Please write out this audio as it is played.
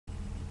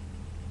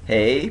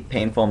Hey,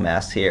 Painful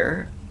Mess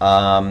here.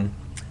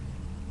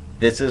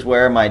 This is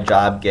where my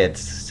job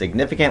gets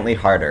significantly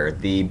harder.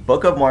 The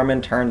Book of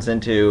Mormon turns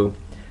into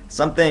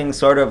something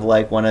sort of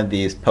like one of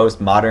these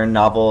postmodern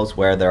novels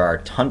where there are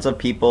tons of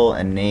people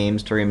and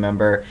names to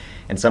remember,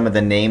 and some of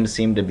the names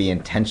seem to be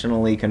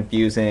intentionally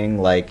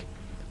confusing, like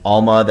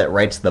Alma that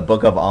writes the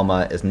Book of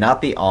Alma is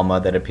not the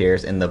Alma that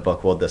appears in the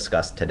book we'll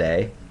discuss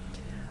today.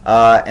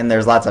 And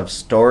there's lots of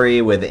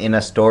story within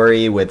a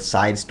story with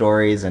side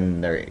stories,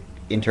 and they're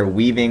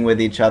interweaving with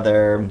each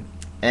other.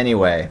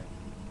 Anyway,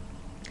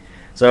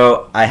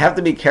 so I have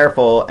to be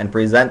careful and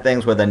present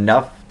things with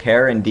enough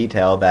care and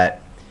detail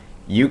that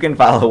you can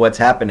follow what's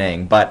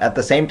happening, but at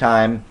the same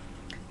time,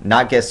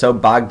 not get so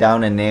bogged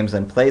down in names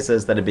and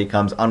places that it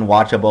becomes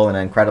unwatchable and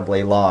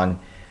incredibly long.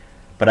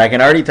 But I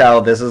can already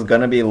tell this is going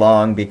to be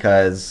long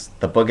because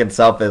the book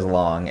itself is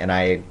long, and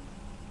I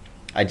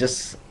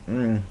just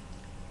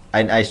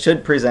I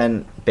should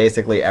present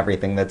basically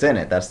everything that's in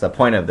it. That's the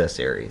point of this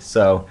series.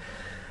 So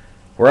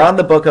we're on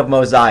the Book of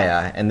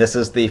Mosiah, and this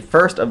is the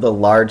first of the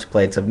large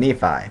plates of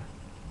Nephi.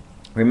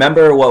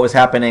 Remember, what was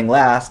happening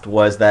last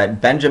was that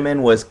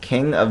Benjamin was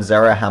king of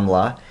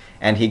Zarahemla,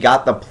 and he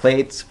got the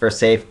plates for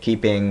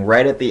safekeeping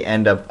right at the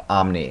end of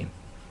Omni.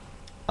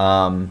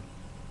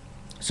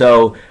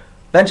 So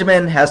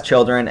Benjamin has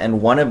children,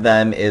 and one of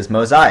them is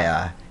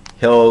Mosiah.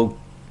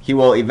 He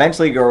will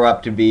eventually grow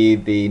up to be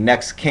the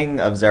next king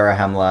of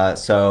Zarahemla,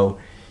 so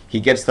he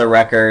gets the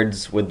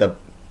records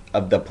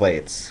of the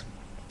plates.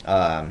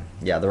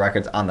 The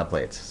records on the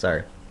plates.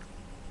 Sorry.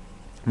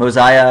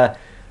 Mosiah.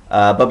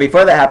 But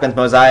before that happens,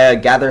 Mosiah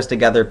gathers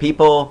together the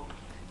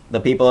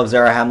people of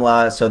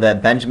Zarahemla, so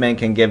that Benjamin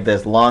can give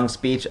this long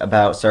speech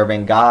about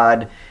serving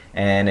God,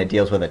 and it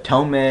deals with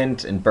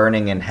atonement and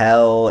burning in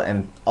hell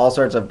and all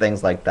sorts of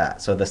things like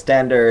that. So the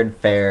standard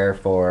fare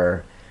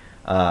for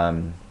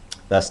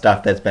the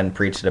stuff that's been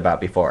preached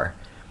about before.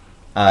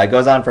 It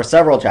goes on for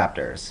several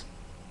chapters.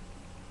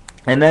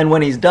 And then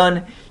when he's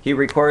done, he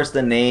records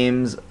the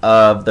names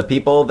of the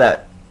people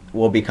that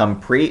will become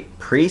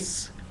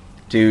priests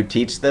to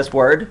teach this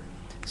word.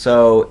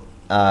 So,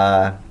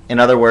 in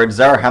other words,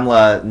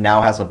 Zarahemla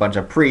now has a bunch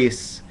of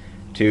priests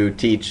to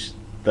teach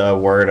the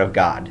word of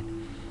God.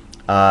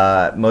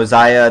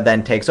 Mosiah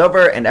then takes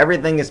over, and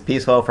everything is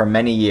peaceful for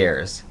many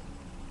years.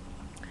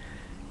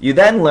 You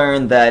then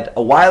learn that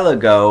a while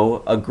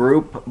ago, a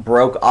group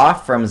broke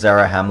off from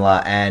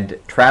Zarahemla and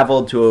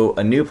traveled to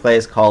a new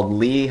place called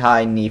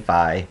Lehi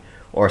Nephi,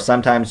 or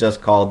sometimes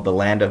just called the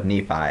Land of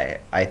Nephi.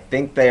 I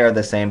think they are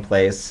the same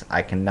place.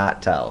 I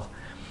cannot tell.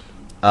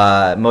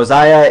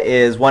 Mosiah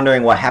is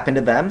wondering what happened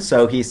to them,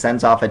 so he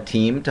sends off a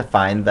team to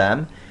find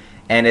them,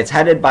 and it's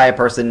headed by a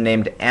person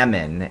named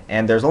Ammon,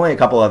 and there's only a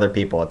couple other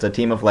people. It's a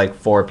team of like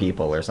 4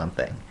 people or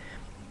something,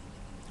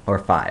 or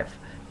 5.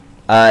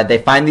 They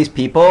find these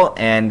people,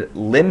 and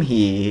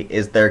Limhi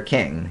is their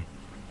king.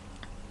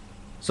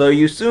 So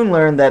you soon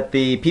learn that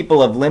the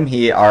people of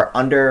Limhi are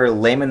under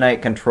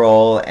Lamanite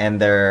control,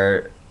 and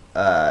they're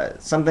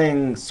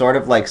something sort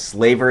of like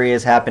slavery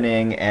is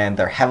happening, and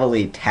they're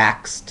heavily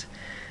taxed.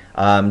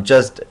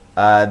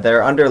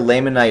 They're under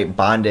Lamanite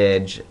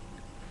bondage.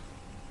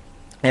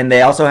 And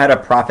they also had a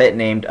prophet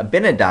named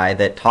Abinadi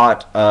that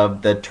taught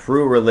of the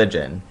true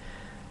religion.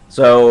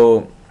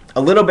 So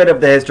a little bit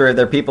of the history of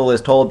their people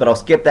is told, but I'll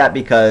skip that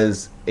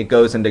because it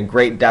goes into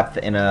great depth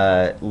in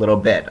a little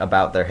bit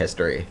about their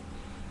history.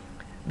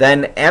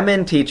 Then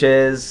Ammon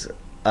teaches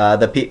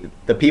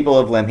the people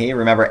of Limhi.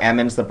 Remember,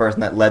 Ammon's the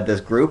person that led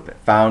this group,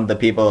 found the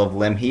people of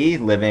Limhi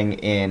living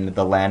in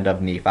the land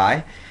of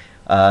Nephi.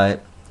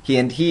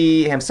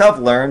 He himself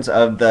learns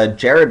of the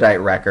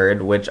Jaredite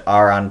record, which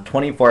are on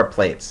 24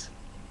 plates.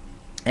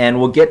 And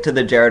we'll get to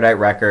the Jaredite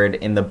record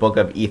in the Book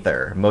of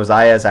Ether.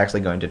 Mosiah is actually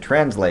going to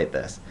translate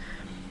this.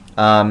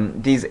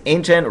 These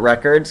ancient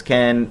records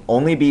can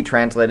only be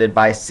translated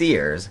by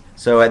seers.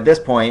 So at this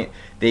point,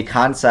 the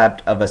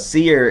concept of a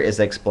seer is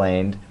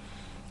explained,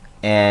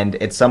 and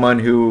it's someone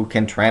who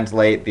can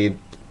translate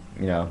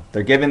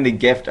they're given the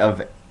gift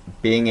of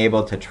being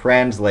able to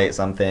translate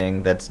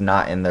something that's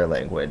not in their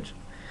language.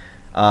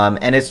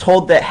 And it's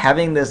told that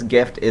having this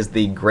gift is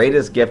the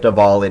greatest gift of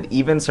all. It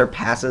even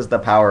surpasses the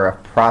power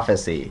of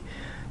prophecy.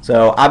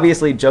 So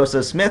obviously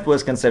Joseph Smith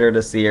was considered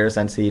a seer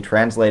since he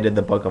translated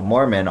the Book of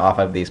Mormon off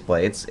of these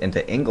plates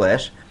into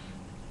English.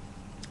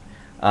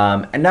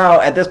 And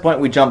now at this point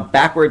we jump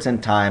backwards in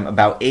time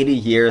about 80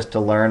 years to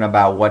learn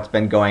about what's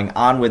been going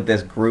on with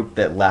this group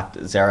that left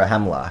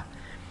Zarahemla.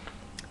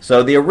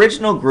 So the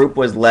original group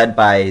was led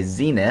by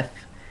Zenith.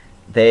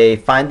 They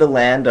find the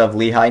land of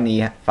Lehi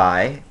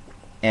Nephi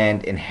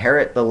and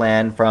inherit the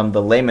land from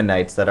the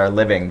Lamanites that are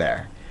living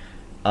there.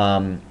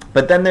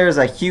 But then there's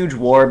a huge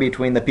war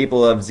between the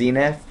people of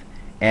Zenith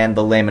and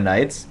the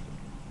Lamanites.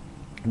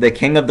 The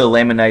king of the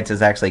Lamanites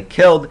is actually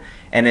killed,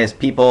 and his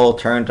people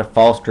turn to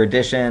false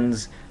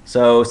traditions.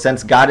 So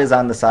since God is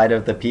on the side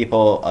of the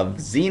people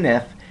of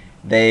Zenith,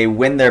 they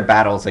win their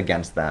battles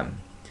against them.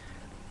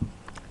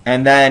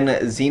 And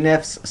then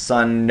Zenith's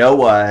son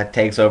Noah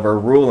takes over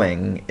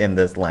ruling in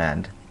this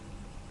land.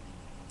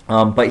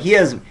 But he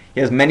has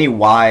many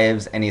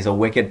wives, and he's a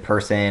wicked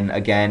person.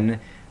 Again,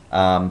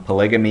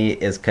 polygamy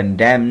is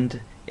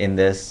condemned in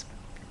this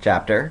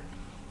chapter.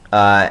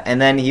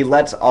 And then he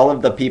lets all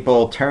of the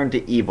people turn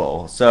to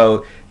evil.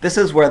 So this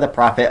is where the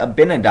prophet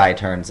Abinadi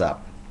turns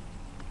up.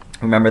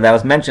 Remember, that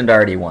was mentioned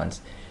already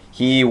once.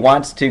 He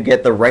wants to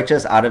get the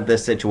righteous out of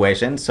this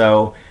situation.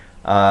 So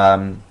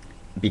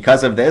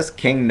because of this,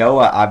 King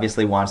Noah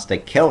obviously wants to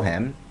kill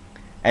him.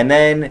 And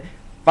then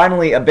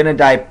finally,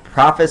 Abinadi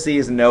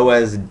prophesies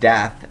Noah's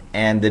death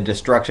and the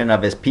destruction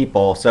of his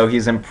people. So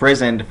he's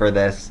imprisoned for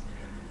this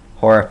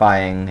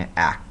horrifying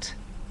act.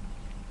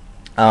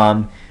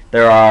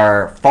 There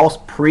are false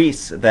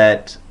priests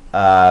that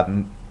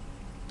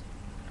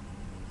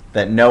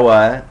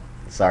Noah,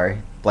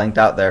 blanked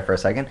out there for a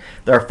second.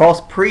 There are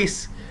false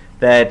priests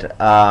that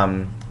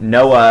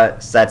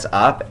Noah sets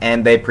up,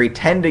 and they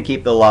pretend to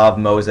keep the law of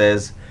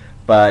Moses,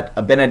 but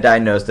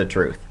Abinadi knows the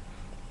truth.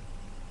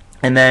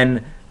 And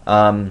then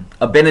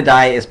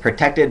Abinadi is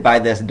protected by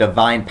this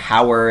divine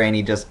power, and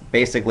he just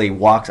basically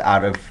walks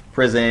out of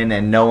prison,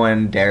 and no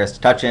one dares to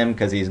touch him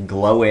because he's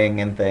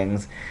glowing and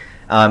things.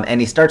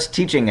 And he starts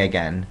teaching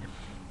again.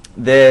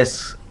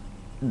 This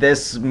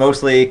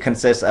mostly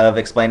consists of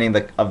explaining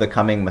the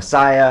coming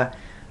Messiah.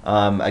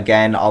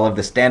 Again, all of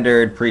the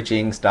standard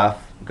preaching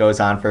stuff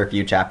goes on for a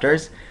few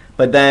chapters.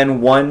 But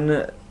then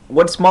one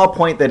small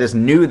point that is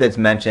new that's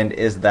mentioned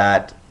is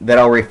that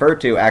I'll refer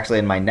to actually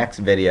in my next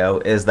video,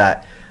 is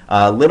that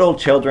little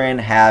children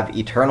have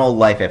eternal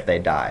life if they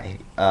die.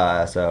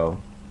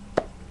 So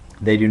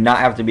they do not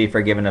have to be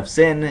forgiven of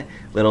sin.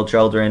 Little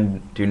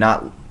children do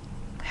not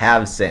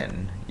have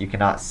sin. You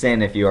cannot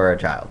sin if you are a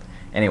child.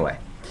 Anyway,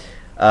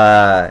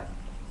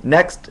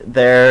 next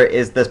there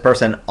is this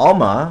person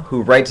Alma,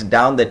 who writes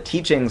down the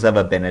teachings of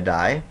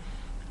Abinadi,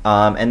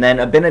 and then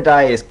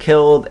Abinadi is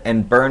killed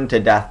and burned to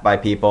death by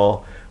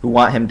people who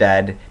want him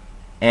dead,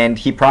 and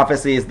he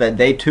prophesies that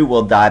they too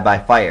will die by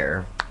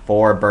fire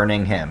for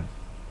burning him.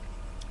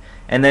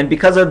 And then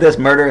because of this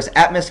murderous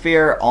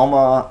atmosphere,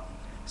 Alma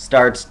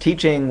starts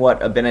teaching what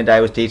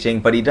Abinadi was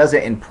teaching, but he does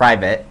it in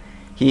private.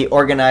 He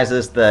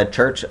organizes the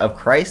Church of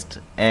Christ,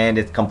 and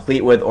it's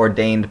complete with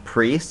ordained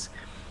priests.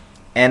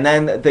 And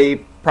then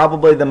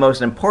probably the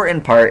most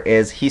important part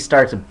is he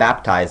starts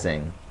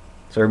baptizing.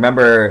 So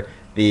remember,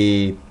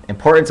 the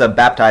importance of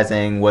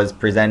baptizing was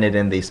presented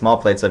in the small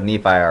plates of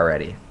Nephi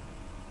already.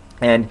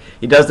 And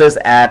he does this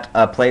at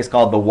a place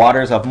called the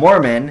Waters of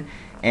Mormon.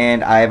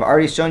 And I've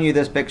already shown you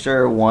this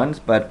picture once,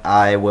 but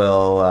I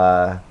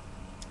will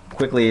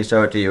quickly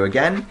show it to you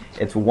again.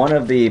 It's one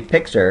of the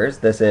pictures.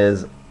 This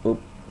is...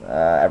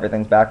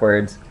 everything's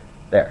backwards.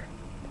 There.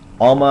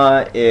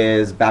 Alma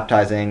is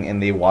baptizing in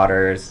the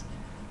Waters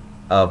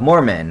of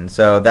Mormon.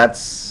 So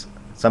that's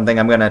something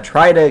I'm going to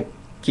try to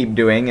keep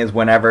doing, is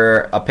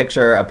whenever a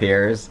picture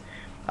appears,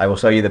 I will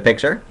show you the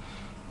picture.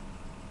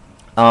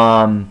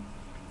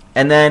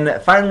 And then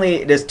finally,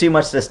 it is too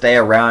much to stay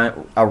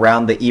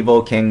around the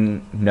evil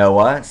King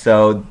Noah.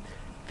 So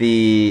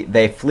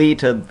they flee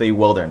to the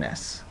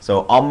wilderness.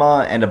 So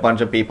Alma and a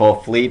bunch of people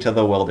flee to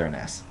the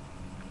wilderness.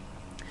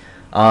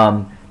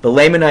 The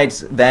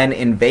Lamanites then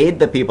invade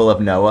the people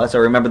of Noah. So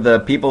remember, the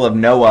people of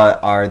Noah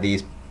are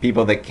these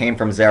people that came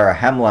from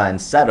Zarahemla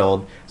and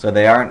settled, so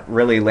they aren't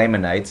really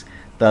Lamanites.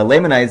 The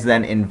Lamanites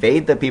then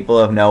invade the people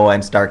of Noah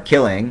and start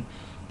killing,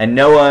 and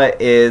Noah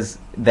is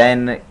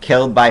then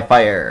killed by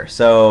fire.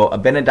 So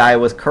Abinadi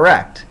was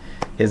correct.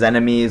 His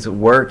enemies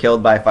were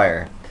killed by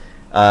fire.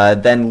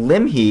 Then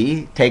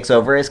Limhi takes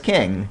over as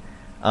king.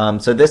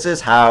 So this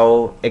is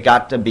how it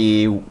got to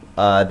be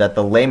that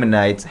the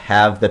Lamanites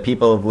have the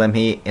people of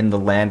Limhi in the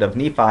land of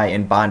Nephi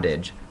in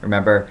bondage.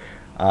 Remember,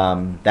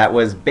 that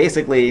was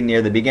basically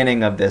near the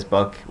beginning of this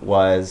book,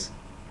 was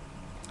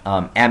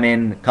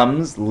Ammon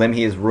comes,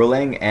 Limhi is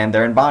ruling, and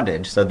they're in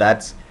bondage. So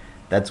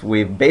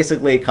we've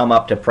basically come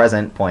up to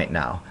present point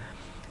now.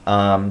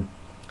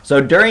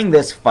 So during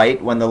this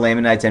fight, when the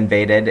Lamanites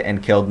invaded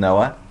and killed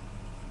Noah,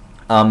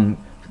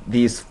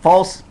 these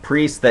false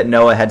priests that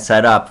Noah had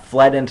set up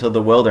fled into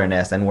the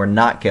wilderness and were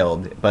not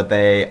killed, but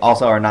they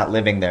also are not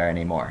living there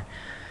anymore.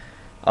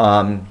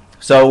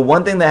 So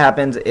one thing that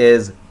happens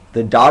is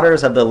the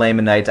daughters of the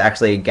Lamanites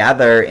actually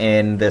gather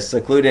in this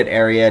secluded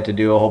area to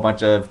do a whole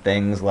bunch of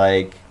things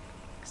like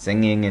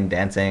singing and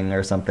dancing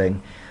or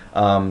something.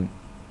 And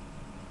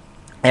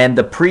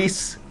the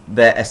priests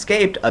that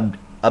escaped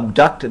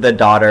abduct the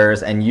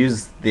daughters and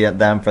use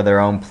them for their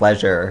own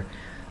pleasure.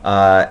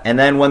 And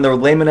then when the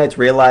Lamanites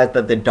realize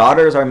that the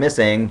daughters are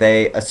missing,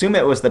 they assume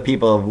it was the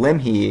people of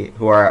Limhi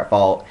who are at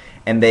fault,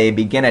 and they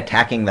begin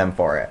attacking them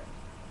for it.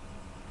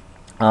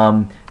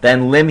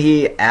 Then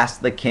Limhi asks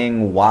the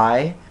king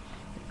why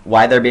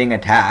they're being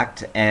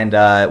attacked, and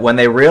when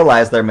they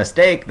realize their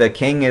mistake, the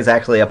king is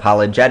actually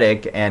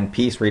apologetic and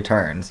peace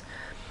returns.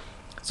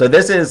 So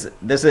this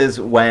is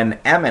when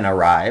Ammon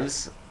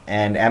arrives,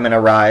 and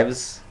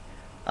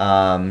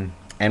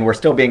and we're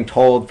still being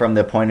told from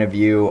the point of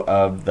view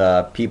of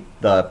the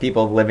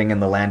people living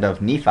in the land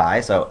of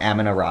Nephi. So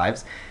Ammon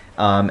arrives,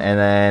 and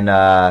then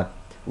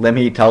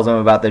Limhi tells him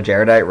about the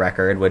Jaredite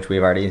record, which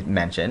we've already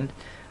mentioned.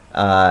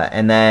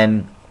 And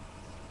then,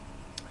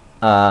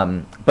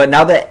 but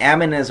now that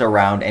Ammon is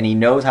around and he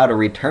knows how to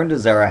return to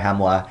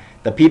Zarahemla,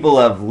 the people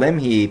of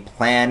Limhi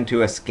plan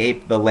to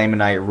escape the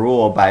Lamanite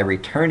rule by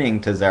returning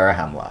to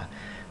Zarahemla.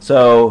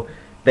 So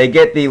they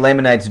get the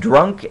Lamanites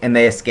drunk and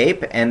they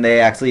escape, and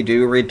they actually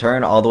do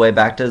return all the way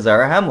back to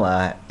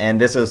Zarahemla. And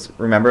this is,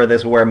 remember,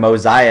 this is where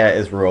Mosiah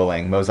is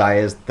ruling.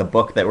 Mosiah is the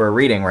book that we're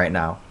reading right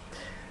now.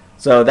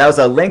 So that was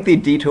a lengthy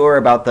detour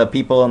about the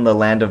people in the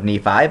land of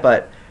Nephi,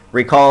 but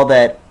recall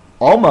that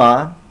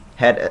Alma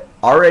had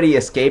already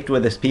escaped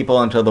with his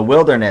people into the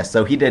wilderness,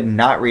 so he did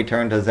not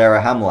return to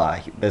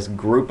Zarahemla. This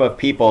group of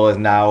people is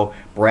now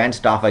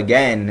branched off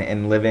again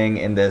and living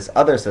in this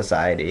other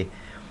society.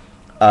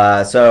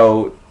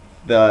 So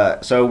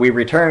we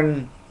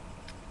return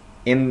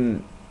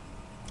in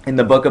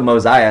the Book of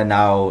Mosiah.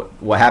 Now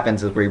what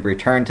happens is we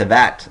return to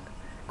that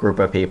group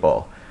of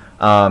people.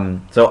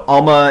 So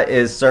Alma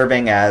is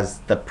serving as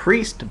the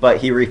priest, but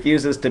he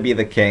refuses to be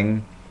the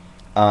king.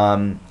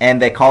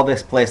 And they call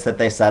this place that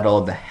they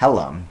settled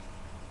Helam.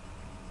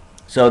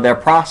 So they're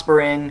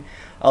prospering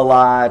a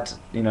lot,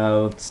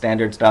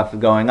 standard stuff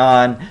going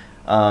on.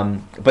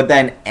 But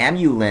then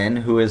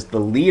Amulin, who is the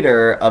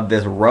leader of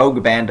this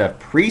rogue band of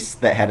priests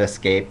that had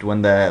escaped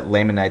when the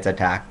Lamanites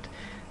attacked,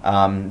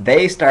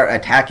 they start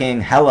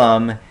attacking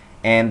Helam,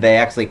 and they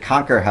actually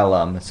conquer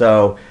Helam.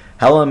 So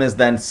Helam is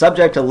then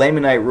subject to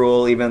Lamanite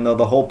rule, even though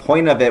the whole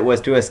point of it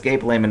was to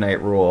escape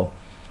Lamanite rule.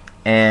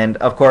 And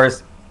of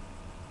course,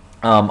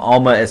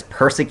 Alma is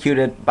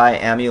persecuted by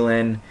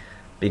Amulin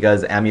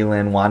because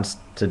Amulin wants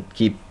to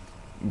keep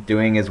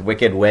doing his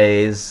wicked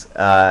ways,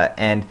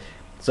 and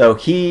so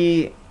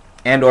he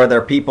and or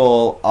their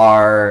people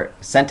are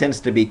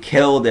sentenced to be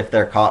killed if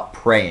they're caught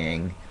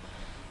praying.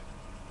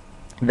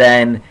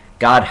 Then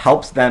God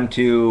helps them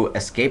to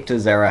escape to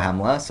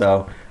Zarahemla.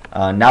 So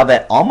now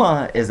that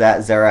Alma is at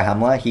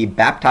Zarahemla, he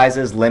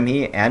baptizes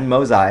Limhi and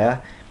Mosiah,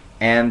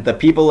 and the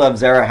people of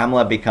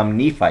Zarahemla become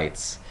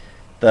Nephites.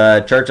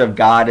 The Church of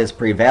God is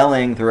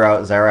prevailing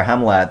throughout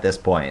Zarahemla at this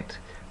point.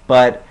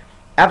 But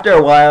after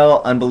a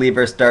while,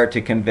 unbelievers start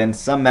to convince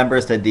some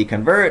members to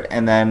deconvert,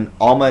 and then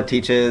Alma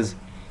teaches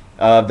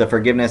of the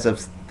forgiveness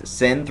of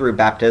sin through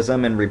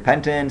baptism and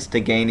repentance to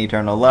gain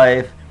eternal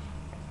life.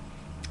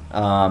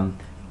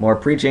 More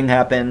preaching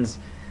happens.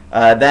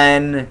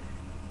 Then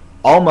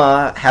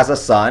Alma has a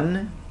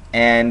son,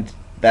 and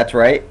that's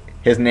right,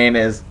 his name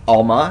is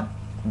Alma.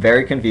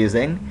 Very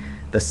confusing.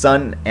 The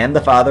son and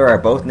the father are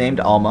both named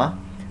Alma.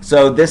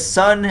 So this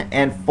son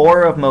and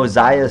 4 of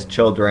Mosiah's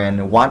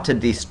children want to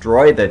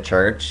destroy the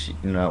church,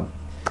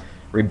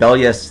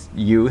 rebellious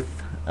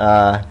youth.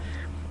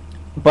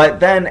 But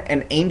then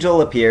an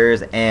angel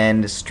appears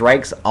and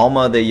strikes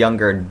Alma the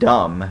younger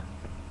dumb.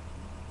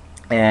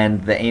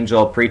 And the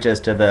angel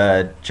preaches to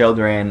the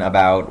children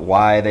about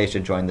why they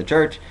should join the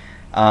church.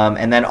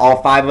 And then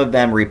all 5 of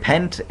them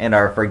repent and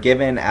are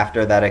forgiven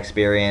after that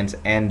experience.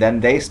 And then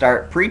they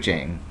start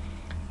preaching.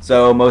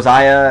 So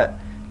Mosiah...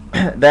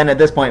 Then at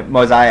this point,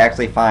 Mosiah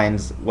actually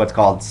finds what's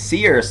called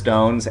seer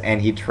stones,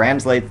 and he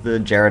translates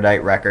the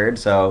Jaredite record,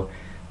 so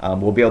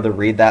we'll be able to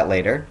read that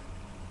later.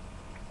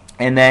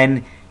 And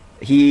then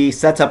he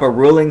sets up a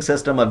ruling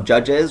system of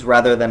judges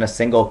rather than a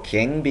single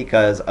king,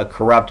 because a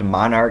corrupt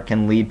monarch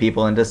can lead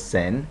people into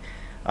sin.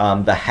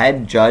 The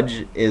head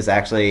judge is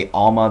actually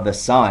Alma the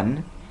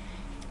son.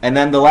 And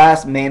then the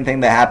last main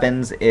thing that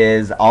happens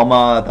is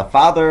Alma the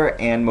father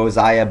and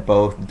Mosiah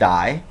both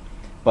die.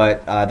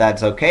 But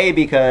that's okay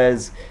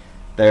because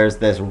there's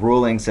this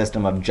ruling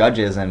system of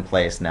judges in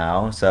place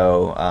now,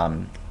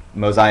 so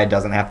Mosiah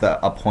doesn't have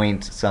to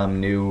appoint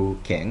some new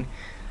king.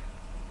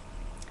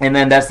 And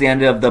then that's the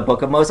end of the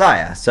Book of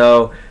Mosiah.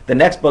 So the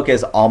next book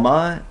is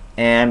Alma,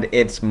 and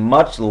it's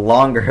much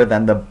longer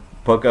than the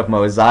Book of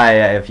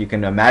Mosiah, if you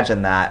can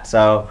imagine that.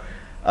 So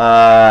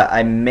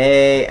I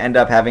may end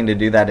up having to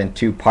do that in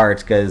 2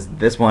 parts, because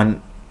this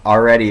one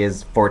already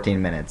is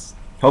 14 minutes.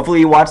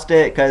 Hopefully you watched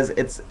it, because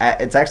it's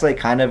actually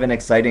kind of an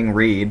exciting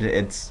read.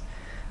 It's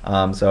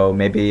so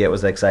maybe it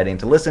was exciting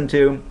to listen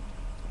to.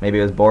 Maybe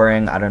it was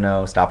boring. I don't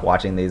know. Stop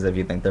watching these if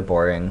you think they're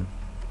boring.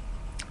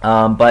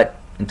 But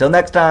until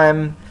next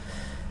time,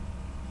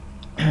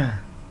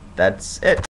 that's it.